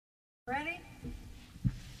Ready?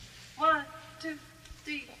 1, 2,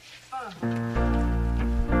 3, 4.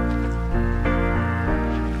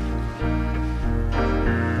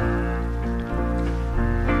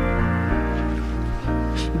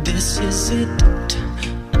 This is it.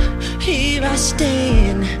 Here I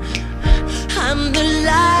stand. I'm the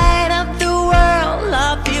light of the world.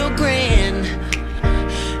 I feel grand.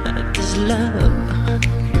 This love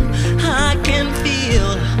I can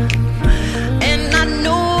feel, and I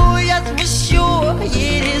know, yes, for sure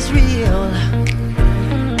it is real.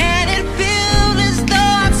 And it feels as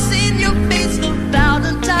though I've seen your face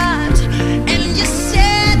 1,000 times. And you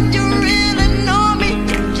said you really know me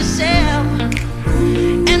yourself.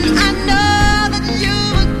 And I know that you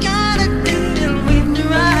were gonna do till we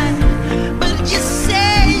right, but you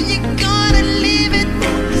say you're gonna leave it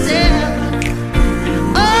yourself.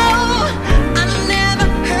 Oh, I never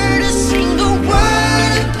heard a single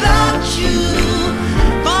word about you.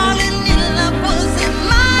 Falling in love wasn't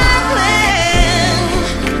my plan.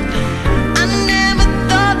 I never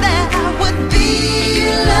thought that I would be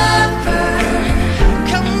your lover.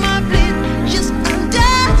 Come on, please, just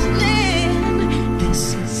understand. This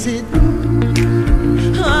is it.